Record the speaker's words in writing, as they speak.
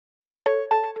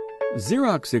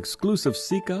Xerox exclusive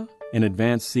SIQA and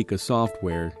advanced SIQA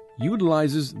software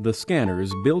utilizes the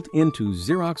scanners built into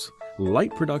Xerox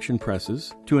light production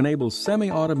presses to enable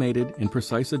semi-automated and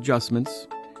precise adjustments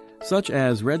such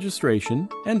as registration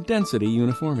and density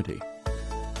uniformity.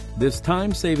 This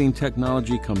time-saving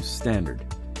technology comes standard,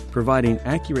 providing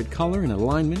accurate color and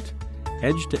alignment,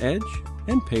 edge to edge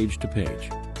and page to page.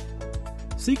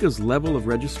 SIQA's level of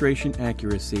registration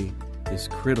accuracy is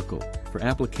critical for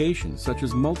applications such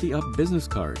as multi-up business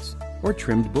cards or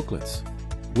trimmed booklets.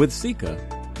 With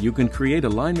SIQA, you can create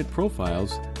alignment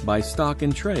profiles by stock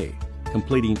and tray,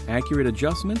 completing accurate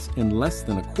adjustments in less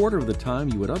than a quarter of the time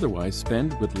you would otherwise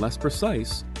spend with less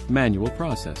precise manual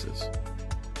processes.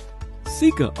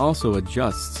 SIQA also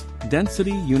adjusts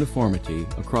density uniformity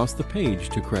across the page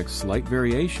to correct slight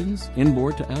variations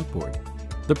inboard to outboard.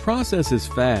 The process is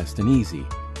fast and easy.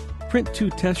 Print 2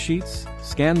 test sheets,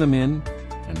 scan them in,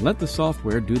 and let the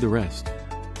software do the rest.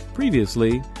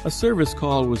 Previously, a service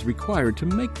call was required to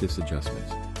make this adjustment.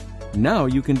 Now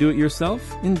you can do it yourself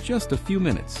in just a few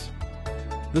minutes.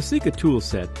 The SIQA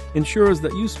Toolset ensures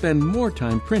that you spend more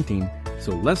time printing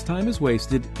so less time is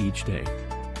wasted each day.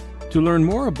 To learn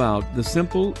more about the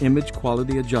Simple Image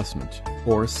Quality Adjustment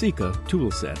or SIQA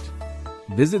Toolset,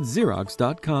 visit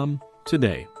Xerox.com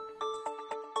today.